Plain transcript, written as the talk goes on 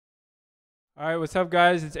All right, what's up,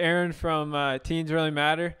 guys? It's Aaron from Teens Really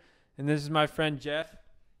Matter, and this is my friend Jeff.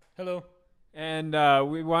 Hello. And I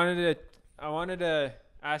wanted to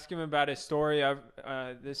ask him about his story.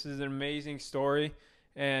 This is an amazing story,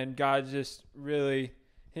 and God just really,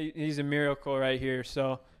 he's a miracle right here.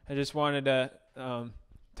 So I just wanted to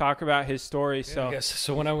talk about his story. So Yes.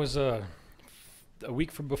 So when I was a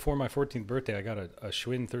week before my 14th birthday, I got a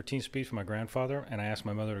Schwinn 13 speed from my grandfather, and I asked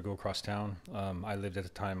my mother to go across town. I lived at the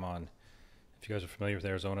time on, if you guys are familiar with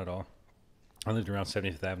Arizona at all, I lived around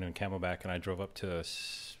 75th Avenue in Camelback, and I drove up to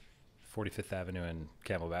 45th Avenue in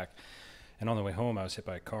Camelback. And on the way home, I was hit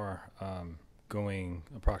by a car going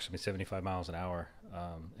approximately 75 miles an hour.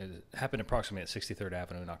 It happened approximately at 63rd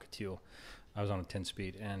Avenue in Ocotillo. I was on a 10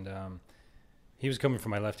 speed, and he was coming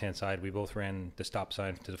from my left-hand side. We both ran the stop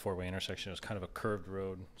sign to the four-way intersection. It was kind of a curved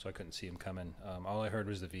road, so I couldn't see him coming. All I heard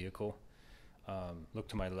was the vehicle. Looked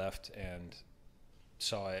to my left and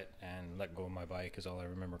saw it and let go of my bike is all I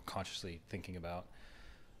remember consciously thinking about.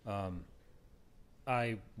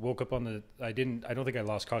 I woke up I don't think I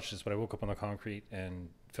lost consciousness, but I woke up on the concrete and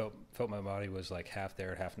felt my body was like half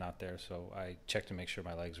there, half not there. So I checked to make sure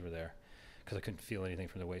my legs were there because I couldn't feel anything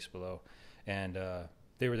from the waist below. And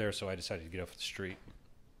they were there, so I decided to get off the street.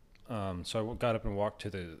 So I got up and walked to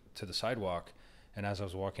the sidewalk, and as I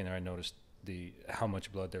was walking there, I noticed how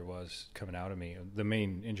much blood there was coming out of me. The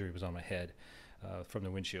main injury was on my head from the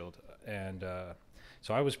windshield, and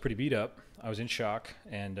so I was pretty beat up. I was in shock,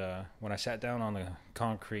 and when I sat down on the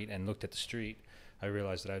concrete and looked at the street, I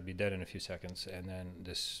realized that I'd be dead in a few seconds. And then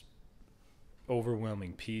this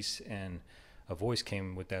overwhelming peace, and a voice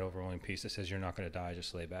came with that overwhelming peace that says, "You're not going to die,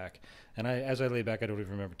 just lay back." And as I lay back, I don't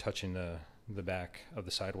even remember touching the back of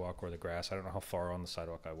the sidewalk or the grass. I don't know how far on the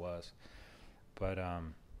sidewalk I was. But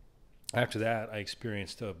after that, I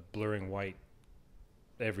experienced a blurring white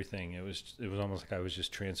everything. It was almost like I was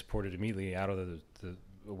just transported immediately out of the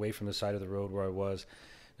away from the side of the road where I was.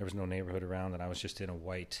 There was no neighborhood around, and I was just in a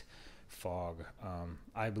white fog.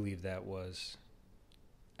 I believe that was,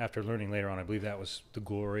 after learning later on, I believe that was the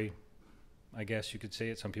glory, I guess you could say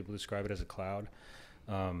it. Some people describe it as a cloud.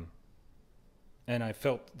 And I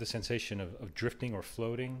felt the sensation of drifting or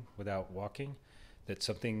floating without walking, that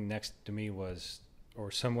something next to me was,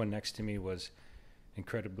 or someone next to me was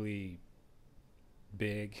incredibly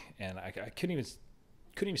big, and I couldn't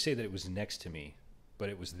even say that it was next to me, but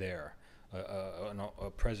it was there, a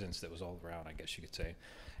presence that was all around, I guess you could say.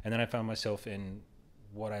 And then I found myself in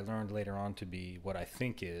what I learned later on to be what I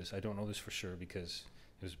think is, I don't know this for sure because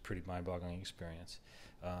it was a pretty mind-boggling experience,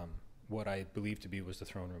 what I believe to be was the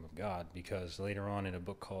throne room of God, because later on in a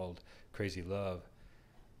book called Crazy Love,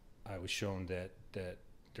 I was shown that there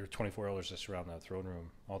are 24 elders that surround the throne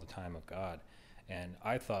room all the time of God. And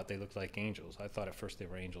I thought they looked like angels. I thought at first they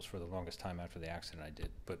were angels for the longest time after the accident I did.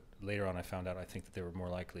 But later on I found out I think that they were more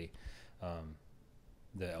likely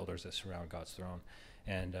the elders that surround God's throne.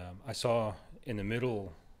 And I saw in the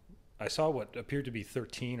middle, I saw what appeared to be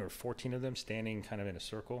 13 or 14 of them standing kind of in a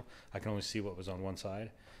circle. I can only see what was on one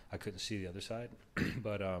side. I couldn't see the other side.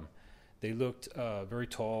 But they looked very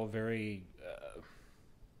tall, very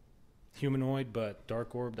humanoid, but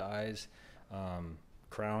dark-orbed eyes,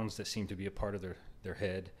 crowns that seemed to be a part of their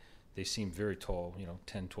head. They seemed very tall,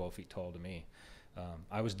 10, 12 feet tall to me.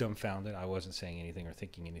 I was dumbfounded. I wasn't saying anything or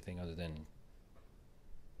thinking anything other than,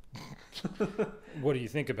 what do you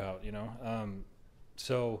think about,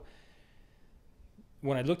 So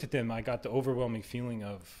when I looked at them, I got the overwhelming feeling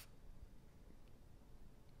of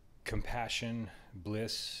compassion,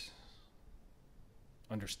 bliss,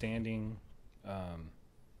 understanding,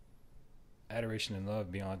 adoration and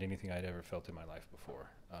love beyond anything I'd ever felt in my life before.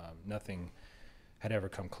 Nothing had ever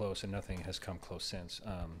come close, and nothing has come close since.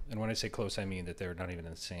 And when I say close, I mean that they're not even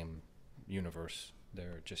in the same universe.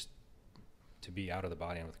 They're just, to be out of the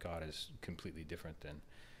body and with God is completely different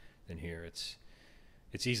than here. It's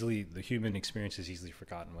easily, the human experience is easily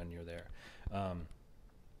forgotten when you're there.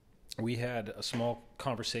 We had a small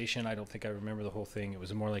conversation. I don't think I remember the whole thing. It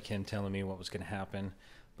was more like him telling me what was going to happen.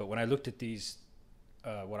 But when I looked at these,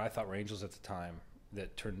 what I thought were angels at the time,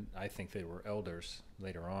 that turned, I think they were elders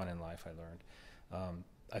later on in life, I learned.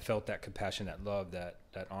 I felt that compassion, that love, that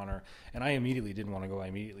honor. And I immediately didn't want to go. I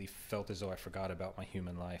immediately felt as though I forgot about my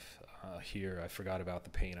human life here. I forgot about the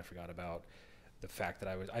pain. I forgot about the fact that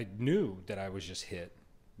I knew that I was just hit,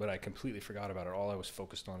 but I completely forgot about it. All I was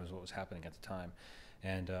focused on is what was happening at the time.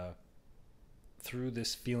 And through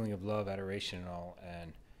this feeling of love, adoration and all,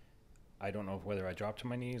 and I don't know whether I dropped to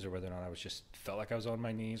my knees or whether or not I was just felt like I was on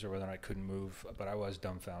my knees or whether or not I couldn't move, but I was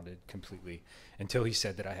dumbfounded completely until he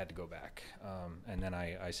said that I had to go back. And then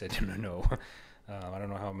I said, no. I don't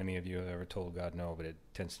know how many of you have ever told God no, but it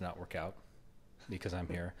tends to not work out. because I'm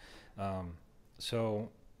here. So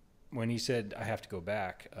when he said I have to go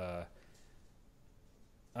back,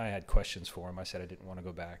 I had questions for him. I said I didn't want to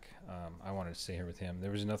go back. I wanted to stay here with him.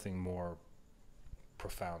 There was nothing more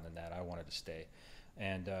profound than that. I wanted to stay.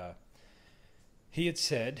 And he had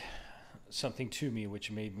said something to me which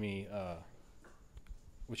made me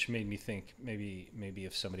think maybe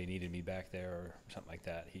if somebody needed me back there or something like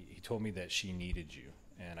that. He told me that she needed you,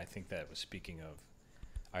 and I think that was speaking of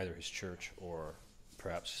either his church or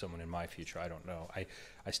perhaps someone in my future. I don't know.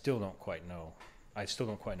 I still don't quite know. I still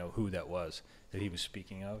don't quite know who that was that he was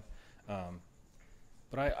speaking of.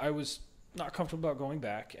 But I was not comfortable about going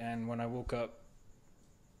back, and when I woke up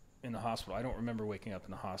in the hospital, I don't remember waking up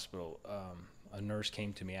in the hospital. A nurse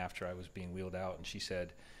came to me after I was being wheeled out, and she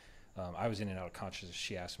said, I was in and out of consciousness.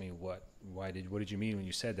 She asked me, what did you mean when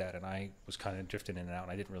you said that? And I was kind of drifting in and out,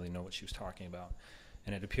 and I didn't really know what she was talking about.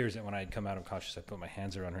 And it appears that when I had come out of consciousness, I put my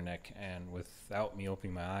hands around her neck, and without me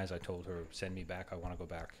opening my eyes, I told her, send me back. I want to go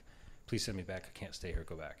back. Please send me back. I can't stay here.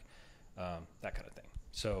 Go back. That kind of thing.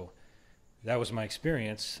 So that was my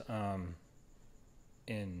experience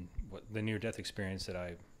in the near-death experience that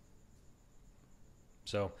I...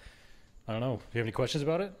 So, I don't know. Do you have any questions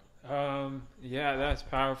about it? Yeah, that's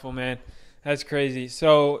powerful, man. That's crazy.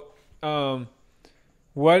 So,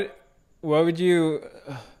 what would you,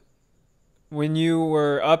 when you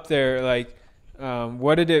were up there, like,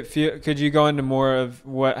 what did it feel? Could you go into more of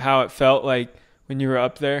how it felt like when you were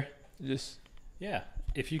up there? Yeah.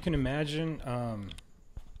 If you can imagine,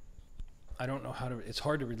 I don't know it's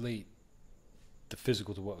hard to relate the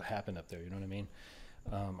physical to what happened up there. You know what I mean?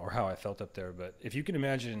 Or how I felt up there. But if you can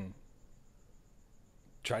imagine,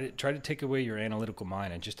 try to take away your analytical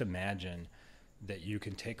mind and just imagine that you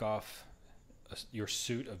can take off your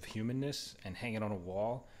suit of humanness and hang it on a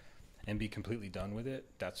wall and be completely done with it.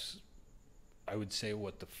 That's, I would say,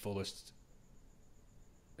 what the fullest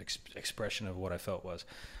expression of what I felt was.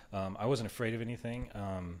 I wasn't afraid of anything.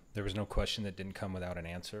 There was no question that didn't come without an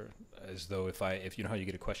answer, as though if you know how you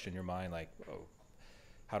get a question in your mind, like, oh,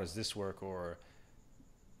 how does this work? Or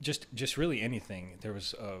just really anything. There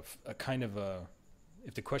was a kind of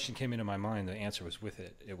if the question came into my mind, the answer was with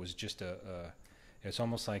it. It was just it's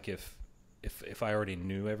almost like if I already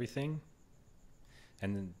knew everything.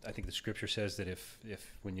 And then I think the scripture says that if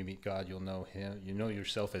when you meet God, you'll know him, you know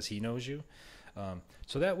yourself as he knows you.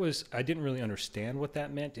 So that was, I didn't really understand what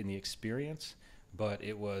that meant in the experience, but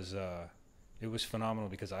it was phenomenal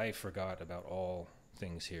because I forgot about all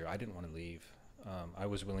things here. I didn't want to leave. I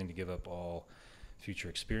was willing to give up all future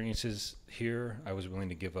experiences here. I was willing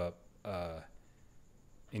to give up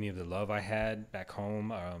any of the love I had back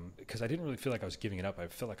home, because I didn't really feel like I was giving it up. I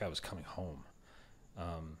felt like I was coming home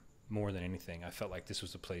more than anything. I felt like this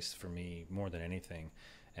was the place for me more than anything.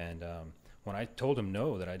 And when I told him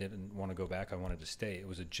no, that I didn't want to go back, I wanted to stay, it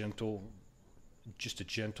was just a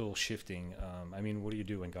gentle shifting. I mean, what do you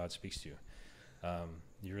do when God speaks to you?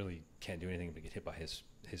 You really can't do anything but get hit by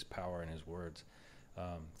his power and his words.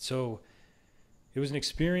 So it was an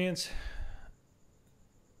experience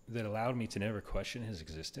that allowed me to never question his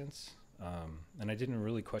existence. And I didn't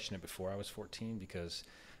really question it before I was 14, because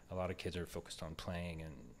a lot of kids are focused on playing,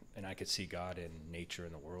 and I could see God in nature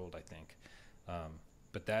and the world, I think.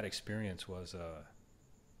 But that experience was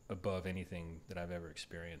above anything that I've ever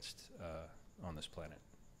experienced on this planet,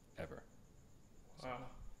 ever. Wow.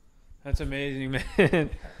 That's amazing, man.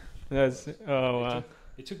 Wow.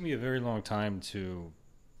 It took me a very long time to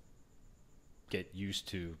get used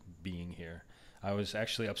to being here. I was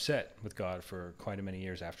actually upset with God for quite many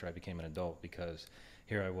years after I became an adult, because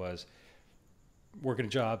here I was working a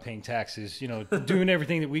job, paying taxes, doing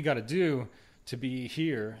everything that we got to do to be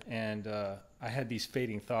here. And I had these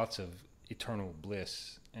fading thoughts of eternal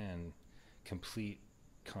bliss and complete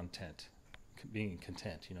content, being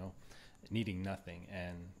content, needing nothing.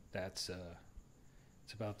 And that's,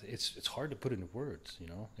 it's hard to put into words,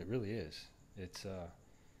 it really is.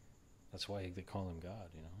 That's why they call him God,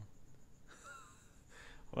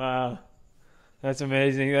 Wow. That's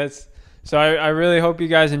amazing. So I really hope you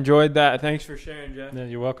guys enjoyed that. Thanks for sharing, Jeff. Yeah,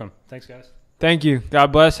 you're welcome. Thanks, guys. Thank you.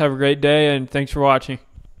 God bless. Have a great day, and thanks for watching.